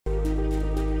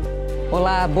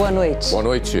Olá, boa noite. Boa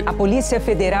noite. A Polícia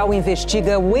Federal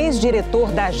investiga o ex-diretor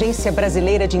da Agência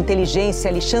Brasileira de Inteligência,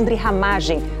 Alexandre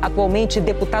Ramagem, atualmente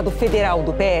deputado federal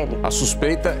do PL. A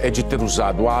suspeita é de ter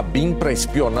usado a Abin para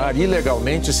espionar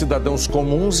ilegalmente cidadãos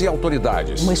comuns e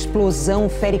autoridades. Uma explosão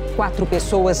fere 4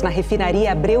 pessoas na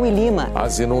Refinaria Abreu e Lima.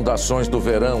 As inundações do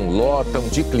verão lotam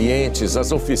de clientes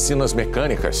as oficinas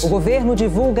mecânicas. O governo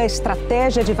divulga a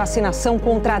estratégia de vacinação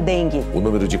contra a dengue. O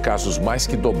número de casos mais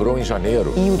que dobrou em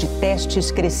janeiro. E o de testes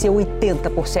cresceu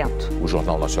 80%. O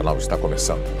Jornal Nacional está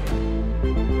começando.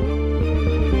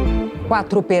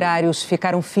 4 operários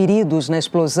ficaram feridos na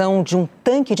explosão de um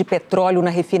tanque de petróleo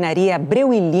na refinaria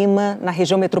Abreu e Lima, na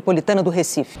região metropolitana do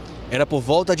Recife. Era por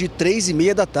volta de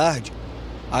 3h30 da tarde.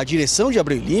 A direção de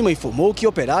Abreu e Lima informou que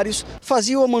operários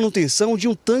faziam a manutenção de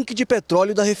um tanque de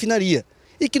petróleo da refinaria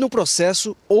e que no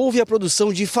processo houve a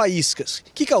produção de faíscas,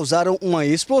 que causaram uma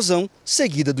explosão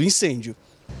seguida do incêndio.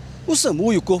 O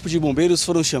SAMU e o Corpo de Bombeiros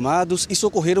foram chamados e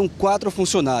socorreram 4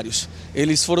 funcionários.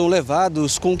 Eles foram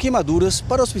levados com queimaduras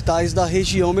para hospitais da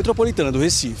região metropolitana do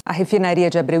Recife. A refinaria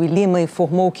de Abreu e Lima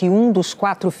informou que um dos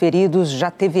 4 feridos já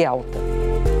teve alta.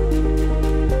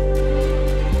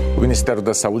 O Ministério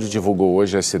da Saúde divulgou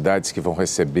hoje as cidades que vão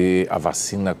receber a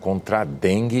vacina contra a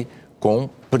dengue com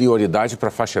prioridade para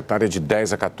a faixa etária de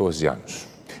 10 a 14 anos.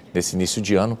 Nesse início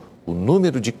de ano, o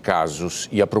número de casos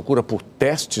e a procura por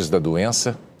testes da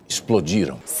doença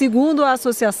explodiram. Segundo a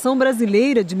Associação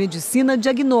Brasileira de Medicina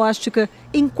Diagnóstica,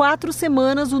 em 4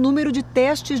 semanas o número de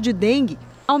testes de dengue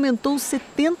aumentou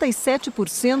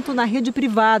 77% na rede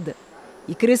privada.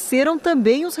 E cresceram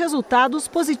também os resultados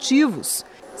positivos.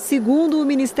 Segundo o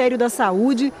Ministério da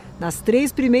Saúde, nas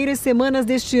 3 primeiras semanas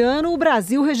deste ano, o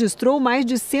Brasil registrou mais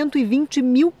de 120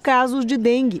 mil casos de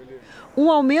dengue. Um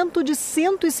aumento de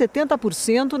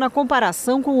 170% na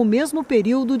comparação com o mesmo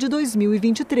período de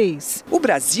 2023. O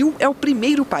Brasil é o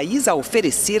primeiro país a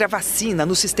oferecer a vacina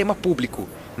no sistema público,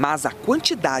 mas a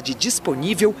quantidade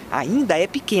disponível ainda é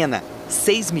pequena,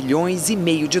 6,5 milhões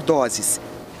de doses.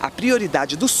 A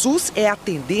prioridade do SUS é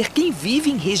atender quem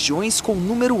vive em regiões com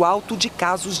número alto de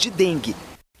casos de dengue.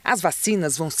 As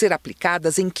vacinas vão ser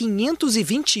aplicadas em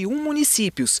 521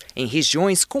 municípios, em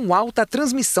regiões com alta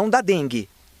transmissão da dengue,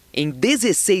 em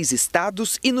 16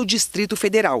 estados e no Distrito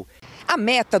Federal. A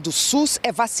meta do SUS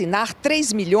é vacinar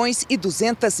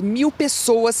 3.200.000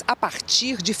 pessoas a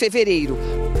partir de fevereiro.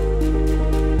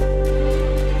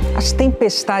 As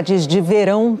tempestades de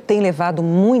verão têm levado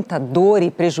muita dor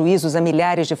e prejuízos a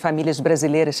milhares de famílias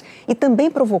brasileiras e também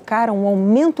provocaram um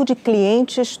aumento de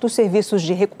clientes dos serviços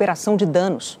de recuperação de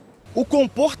danos. O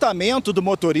comportamento do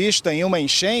motorista em uma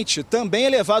enchente também é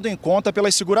levado em conta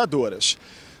pelas seguradoras.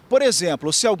 Por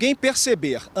exemplo, se alguém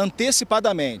perceber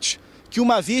antecipadamente que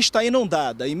uma via está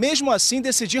inundada e mesmo assim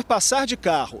decidir passar de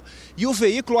carro e o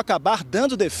veículo acabar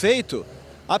dando defeito,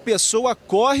 a pessoa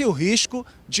corre o risco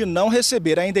de não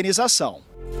receber a indenização.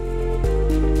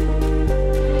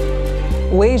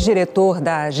 O ex-diretor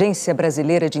da Agência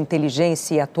Brasileira de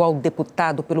Inteligência e atual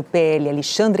deputado pelo PL,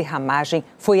 Alexandre Ramagem,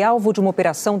 foi alvo de uma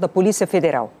operação da Polícia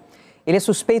Federal. Ele é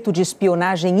suspeito de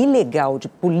espionagem ilegal de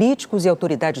políticos e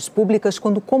autoridades públicas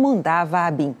quando comandava a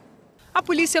Abin. A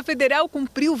Polícia Federal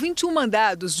cumpriu 21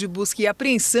 mandados de busca e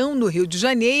apreensão no Rio de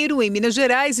Janeiro, em Minas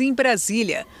Gerais e em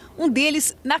Brasília. Um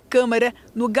deles na Câmara,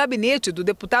 no gabinete do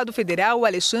deputado federal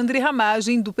Alexandre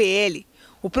Ramagem, do PL.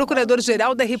 O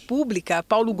Procurador-Geral da República,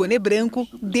 Paulo Goné Branco,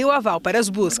 deu aval para as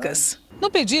buscas. No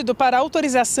pedido para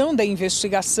autorização da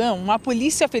investigação, a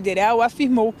Polícia Federal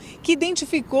afirmou que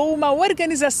identificou uma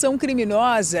organização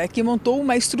criminosa que montou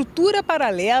uma estrutura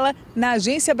paralela na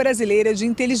Agência Brasileira de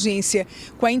Inteligência,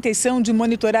 com a intenção de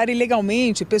monitorar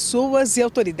ilegalmente pessoas e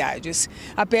autoridades.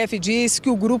 A PF diz que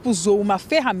o grupo usou uma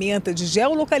ferramenta de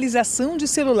geolocalização de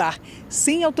celular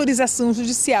sem autorização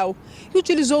judicial e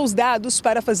utilizou os dados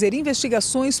para fazer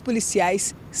investigações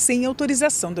policiais sem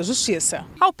autorização da Justiça.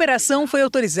 A operação foi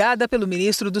autorizada pelo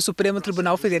ministro do Supremo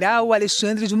Tribunal Federal,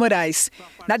 Alexandre de Moraes.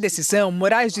 Na decisão,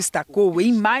 Moraes destacou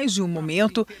em mais de um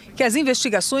momento que as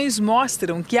investigações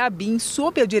mostram que a Abin,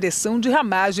 sob a direção de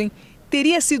Ramagem,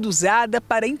 teria sido usada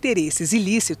para interesses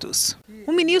ilícitos.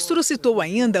 O ministro citou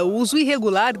ainda o uso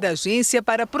irregular da agência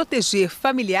para proteger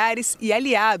familiares e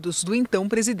aliados do então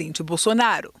presidente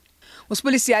Bolsonaro. Os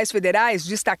policiais federais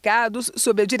destacados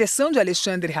sob a direção de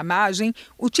Alexandre Ramagem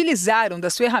utilizaram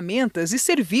das ferramentas e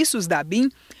serviços da Abin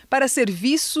para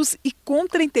serviços e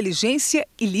contra-inteligência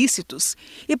ilícitos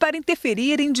e para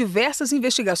interferir em diversas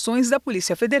investigações da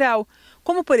Polícia Federal,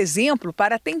 como, por exemplo,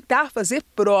 para tentar fazer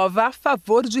prova a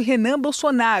favor de Renan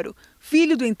Bolsonaro,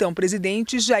 filho do então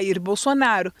presidente Jair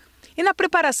Bolsonaro, e na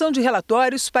preparação de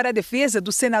relatórios para a defesa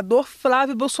do senador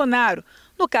Flávio Bolsonaro,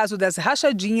 no caso das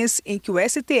rachadinhas em que o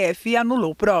STF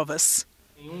anulou provas.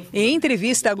 Em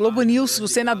entrevista à Globo News, o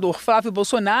senador Flávio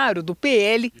Bolsonaro, do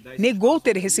PL, negou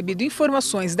ter recebido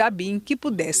informações da Abin que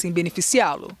pudessem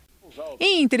beneficiá-lo.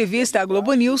 Em entrevista à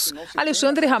Globo News,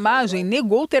 Alexandre Ramagem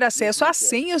negou ter acesso às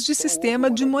senhas de sistema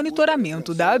de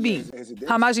monitoramento da Abin.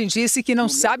 Ramagem disse que não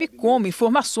sabe como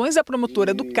informações da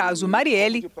promotora do caso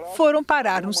Marielle foram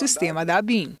parar no sistema da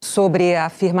Abin. Sobre a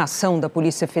afirmação da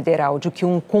Polícia Federal de que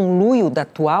um conluio da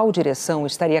atual direção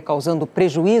estaria causando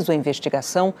prejuízo à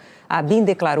investigação, a Abin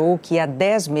declarou que há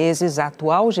 10 meses a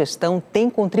atual gestão tem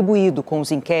contribuído com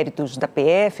os inquéritos da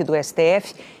PF e do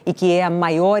STF e que é a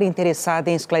maior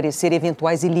interessada em esclarecer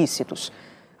eventuais ilícitos.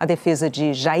 A defesa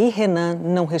de Jair Renan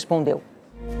não respondeu.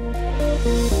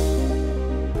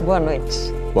 Boa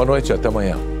noite. Boa noite, até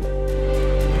amanhã.